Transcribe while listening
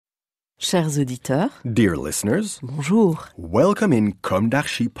Chers auditeurs, Dear listeners, bonjour. welcome in Comme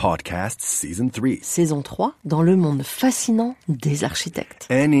d'Archi Podcast Season 3 Saison 3, dans le monde fascinant des architectes.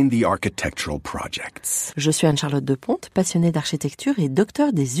 and in the architectural projects. Je suis Anne-Charlotte Deponte, passionnée d'architecture et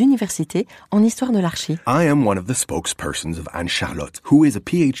docteur des universités en histoire de l'archi. I am one of the spokespersons of Anne-Charlotte, who is a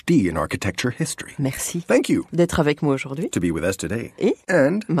PhD in architecture history. Merci Thank you d'être avec moi aujourd'hui. to be with us today. Et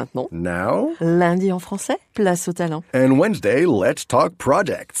And maintenant, now, lundi en français, place au talent. and Wednesday, let's talk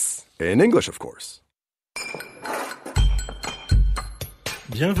projects. In English, of course.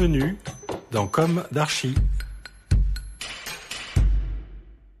 Bienvenue dans Comme d'Archi.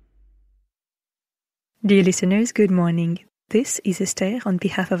 Dear listeners, good morning. This is Esther on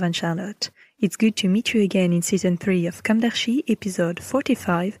behalf of Anne-Charlotte. It's good to meet you again in Season 3 of Comme d'Archi, episode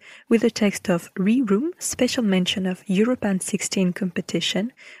 45, with the text of Re-Room, special mention of Europan 16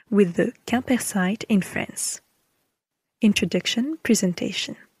 competition with the Quimper site in France. Introduction,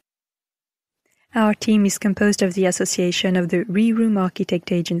 presentation. Our team is composed of the association of the Re-Room Architect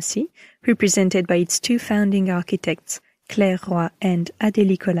Agency, represented by its two founding architects, Claire Roy and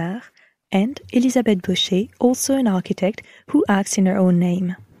Adélie Collard, and Elisabeth Boscher, also an architect who acts in her own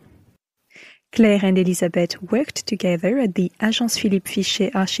name. Claire and Elisabeth worked together at the Agence Philippe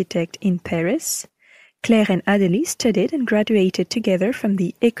Fichet Architect in Paris. Claire and Adélie studied and graduated together from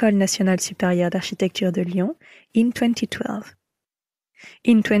the École Nationale Supérieure d'Architecture de Lyon in 2012.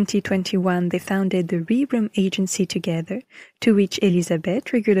 In 2021, they founded the Re-Room Agency together, to which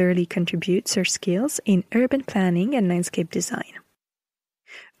Elisabeth regularly contributes her skills in urban planning and landscape design.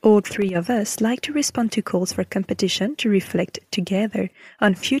 All three of us like to respond to calls for competition to reflect together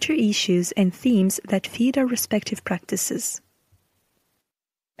on future issues and themes that feed our respective practices.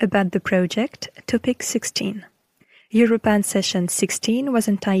 About the project, Topic 16. Europan Session 16 was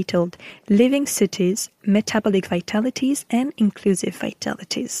entitled Living Cities, Metabolic Vitalities and Inclusive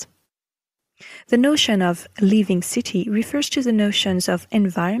Vitalities. The notion of living city refers to the notions of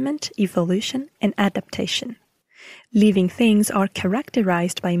environment, evolution, and adaptation. Living things are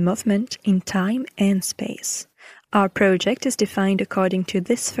characterized by movement in time and space. Our project is defined according to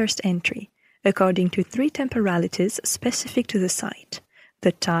this first entry, according to three temporalities specific to the site: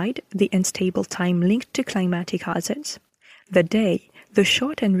 the tide, the unstable time linked to climatic hazards; the day, the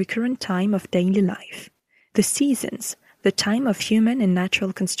short and recurrent time of daily life; the seasons, the time of human and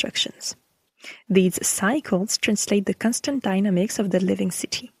natural constructions. These cycles translate the constant dynamics of the living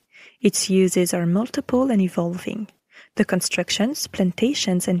city. Its uses are multiple and evolving. The constructions,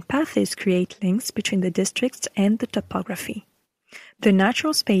 plantations, and paths create links between the districts and the topography. The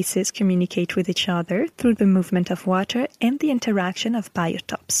natural spaces communicate with each other through the movement of water and the interaction of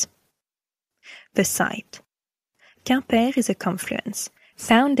biotopes. The site. Quimper is a confluence.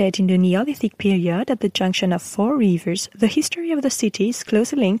 Founded in the Neolithic period at the junction of four rivers, the history of the city is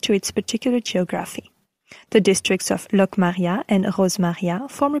closely linked to its particular geography. The districts of Locmaria and Rosemaria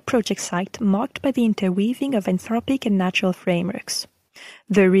form a project site marked by the interweaving of anthropic and natural frameworks.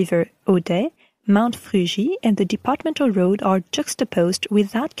 The river Audet, Mount Frugy, and the departmental road are juxtaposed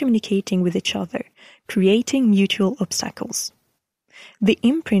without communicating with each other, creating mutual obstacles. The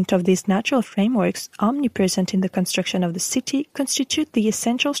imprint of these natural frameworks, omnipresent in the construction of the city, constitute the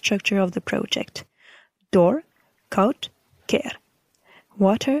essential structure of the project. Dour, Koad, Care.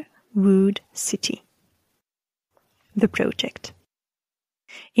 Water, wood, city. The project.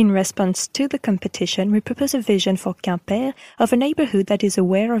 In response to the competition, we propose a vision for Quimper of a neighborhood that is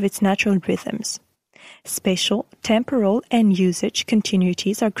aware of its natural rhythms. Spatial, temporal, and usage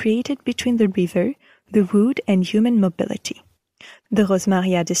continuities are created between the river, the wood, and human mobility. The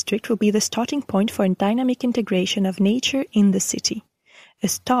Rosemaria district will be the starting point for a dynamic integration of nature in the city, a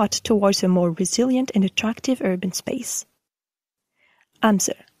start towards a more resilient and attractive urban space.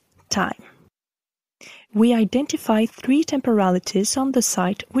 Answer. Time. We identify three temporalities on the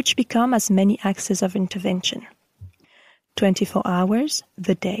site which become as many axes of intervention. 24 hours,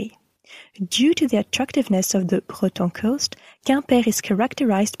 the day. Due to the attractiveness of the Breton coast, Quimper is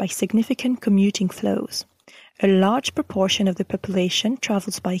characterized by significant commuting flows. A large proportion of the population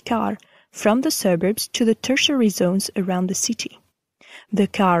travels by car, from the suburbs to the tertiary zones around the city. The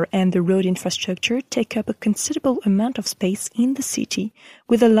car and the road infrastructure take up a considerable amount of space in the city,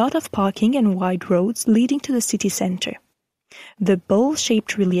 with a lot of parking and wide roads leading to the city center. The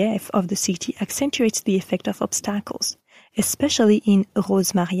bowl-shaped relief of the city accentuates the effect of obstacles, especially in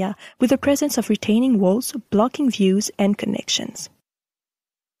Rosemaria, with the presence of retaining walls blocking views and connections.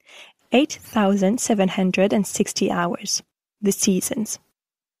 8,760 hours. The seasons.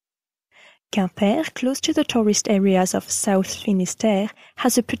 Quimper, close to the tourist areas of South Finistère,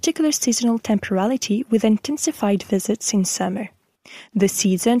 has a particular seasonal temporality with intensified visits in summer. The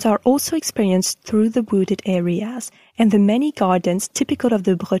seasons are also experienced through the wooded areas and the many gardens typical of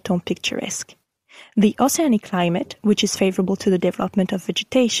the Breton picturesque. The oceanic climate, which is favorable to the development of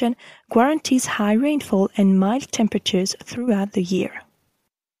vegetation, guarantees high rainfall and mild temperatures throughout the year.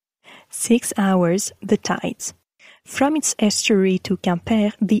 6 hours, the tides. From its estuary to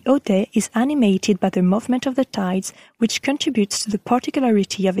Quimper, the Audet is animated by the movement of the tides, which contributes to the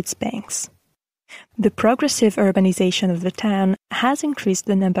particularity of its banks. The progressive urbanization of the town has increased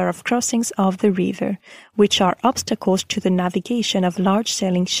the number of crossings of the river, which are obstacles to the navigation of large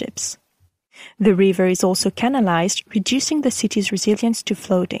sailing ships. The river is also canalized, reducing the city's resilience to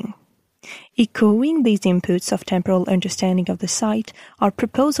flooding. Echoing these inputs of temporal understanding of the site, our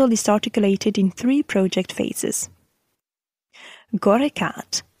proposal is articulated in 3 project phases.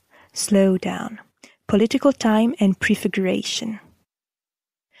 Koad, slow down, political time and prefiguration.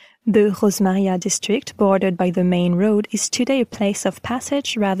 The Rosemaria district, bordered by the main road, is today a place of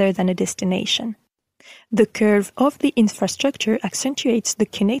passage rather than a destination. The curve of the infrastructure accentuates the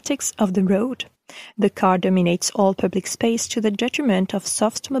kinetics of the road. The car dominates all public space to the detriment of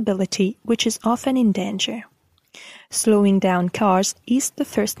soft mobility, which is often in danger. Slowing down cars is the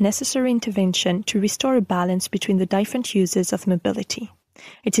first necessary intervention to restore a balance between the different uses of mobility.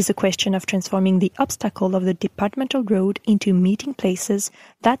 It is a question of transforming the obstacle of the departmental road into meeting places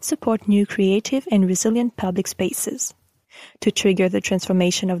that support new creative and resilient public spaces. To trigger the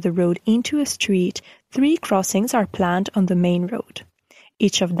transformation of the road into a street, 3 crossings are planned on the main road.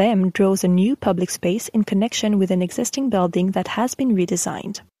 Each of them draws a new public space in connection with an existing building that has been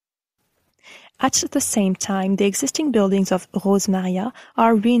redesigned. At the same time, the existing buildings of Rosemaria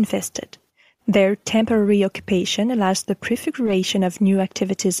are reinvested. Their temporary occupation allows the prefiguration of new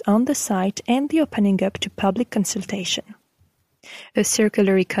activities on the site and the opening up to public consultation. A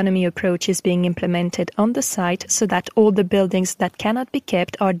circular economy approach is being implemented on the site so that all the buildings that cannot be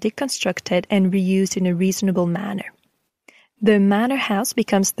kept are deconstructed and reused in a reasonable manner. The manor house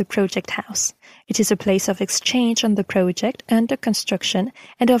becomes the project house. It is a place of exchange on the project under construction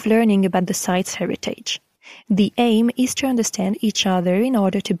and of learning about the site's heritage. The aim is to understand each other in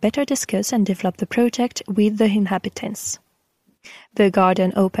order to better discuss and develop the project with the inhabitants. The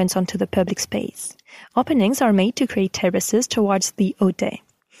garden opens onto the public space. Openings are made to create terraces towards the Audet.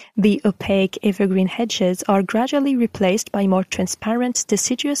 The opaque evergreen hedges are gradually replaced by more transparent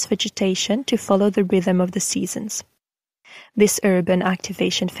deciduous vegetation to follow the rhythm of the seasons. This urban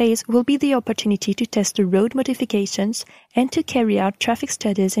activation phase will be the opportunity to test the road modifications and to carry out traffic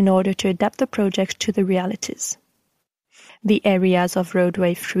studies in order to adapt the project to the realities. The areas of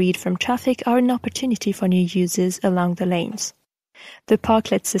roadway freed from traffic are an opportunity for new uses along the lanes. The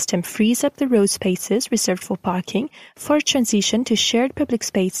parklet system frees up the road spaces reserved for parking for a transition to shared public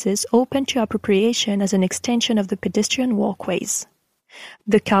spaces open to appropriation as an extension of the pedestrian walkways.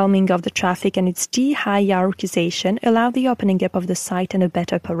 The calming of the traffic and its de-hierarchization allow the opening up of the site and a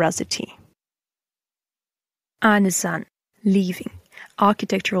better porosity. Aanezaan, leaving,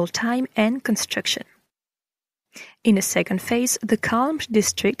 architectural time and construction. In a second phase, the calmed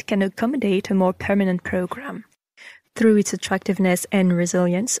district can accommodate a more permanent program. Through its attractiveness and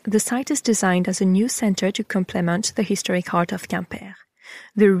resilience, the site is designed as a new center to complement the historic heart of Quimper.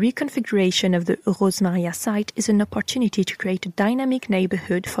 The reconfiguration of the Rosemaria site is an opportunity to create a dynamic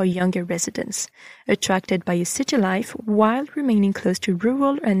neighborhood for younger residents, attracted by a city life while remaining close to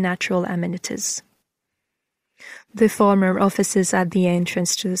rural and natural amenities. The former offices at the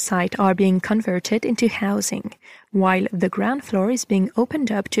entrance to the site are being converted into housing, while the ground floor is being opened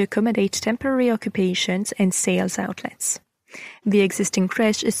up to accommodate temporary occupations and sales outlets. The existing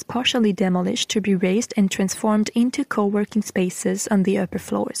crèche is partially demolished to be raised and transformed into co-working spaces on the upper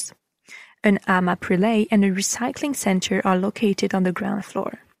floors. An AMAP relay and a recycling center are located on the ground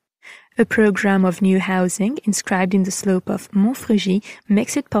floor. A program of new housing inscribed in the slope of Montfrégie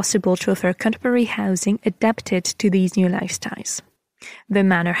makes it possible to offer contemporary housing adapted to these new lifestyles. The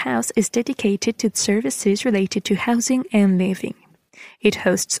manor house is dedicated to services related to housing and living. It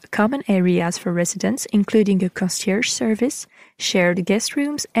hosts common areas for residents, including a concierge service, shared guest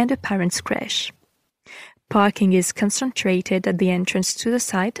rooms, and a parents' crèche. Parking is concentrated at the entrance to the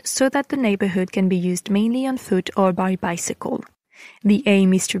site so that the neighborhood can be used mainly on foot or by bicycle. The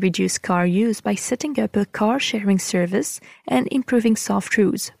aim is to reduce car use by setting up a car-sharing service and improving soft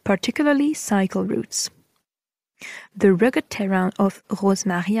routes, particularly cycle routes. The rugged terrain of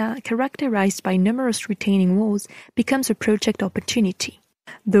Rosemaria, characterized by numerous retaining walls, becomes a project opportunity.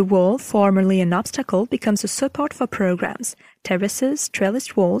 The wall, formerly an obstacle, becomes a support for programs, terraces,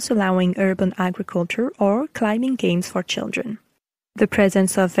 trellised walls allowing urban agriculture, or climbing games for children. The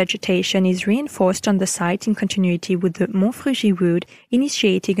presence of vegetation is reinforced on the site in continuity with the Montfrugy wood,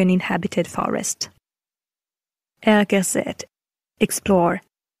 initiating an inhabited forest. RGZ. Explore.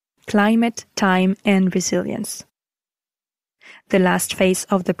 Climate, time, and resilience. The last phase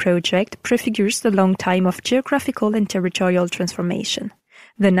of the project prefigures the long time of geographical and territorial transformation.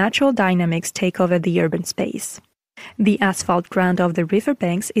 The natural dynamics take over the urban space. The asphalt ground of the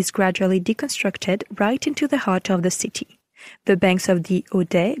riverbanks is gradually deconstructed right into the heart of the city. The banks of the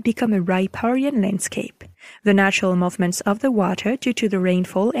Audet become a riparian landscape. The natural movements of the water due to the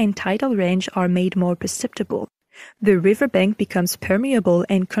rainfall and tidal range are made more perceptible. The riverbank becomes permeable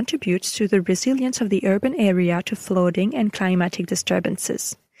and contributes to the resilience of the urban area to flooding and climatic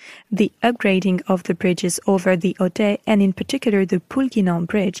disturbances. The upgrading of the bridges over the Audet, and in particular the Poulguinan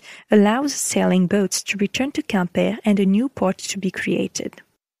Bridge, allows sailing boats to return to Quimper and a new port to be created.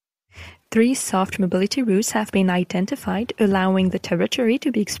 3 soft mobility routes have been identified, allowing the territory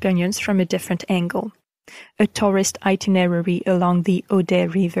to be experienced from a different angle. A tourist itinerary along the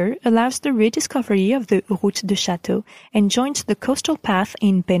Audet River allows the rediscovery of the Route de Château and joins the coastal path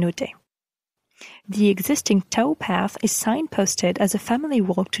in Benaudet. The existing tow path is signposted as a family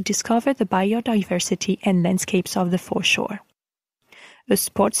walk to discover the biodiversity and landscapes of the foreshore. A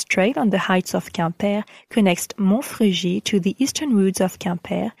sports trail on the heights of Quimper connects Montfrugy to the eastern woods of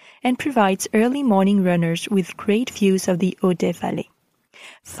Quimper and provides early morning runners with great views of the Audet Valley.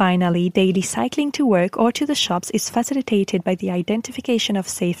 Finally, daily cycling to work or to the shops is facilitated by the identification of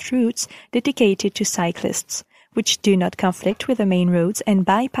safe routes dedicated to cyclists, which do not conflict with the main roads and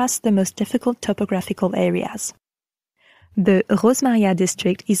bypass the most difficult topographical areas. The Rosemaria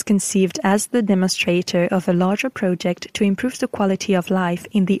district is conceived as the demonstrator of a larger project to improve the quality of life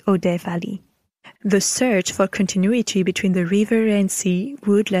in the Audet Valley. The search for continuity between the river and sea,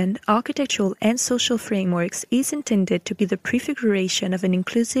 woodland, architectural and social frameworks is intended to be the prefiguration of an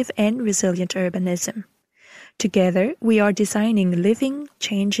inclusive and resilient urbanism. Together, we are designing living,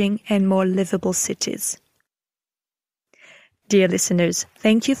 changing, and more livable cities. Dear listeners,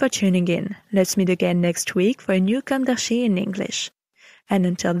 thank you for tuning in. Let's meet again next week for a new Comme d'Archi in English. And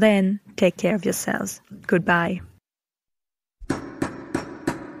until then, take care of yourselves. Goodbye.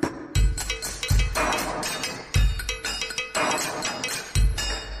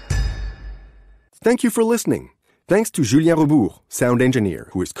 Thank you for listening. Thanks to Julien Rebours, sound engineer,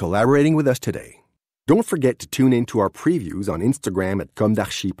 who is collaborating with us today. Don't forget to tune in to our previews on Instagram at Comme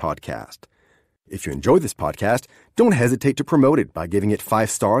d'Archi Podcast. If you enjoy this podcast, don't hesitate to promote it by giving it 5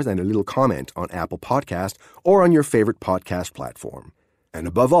 stars and a little comment on Apple Podcast or on your favorite podcast platform. And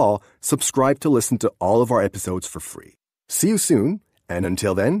above all, subscribe to listen to all of our episodes for free. See you soon, and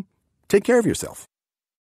until then, take care of yourself.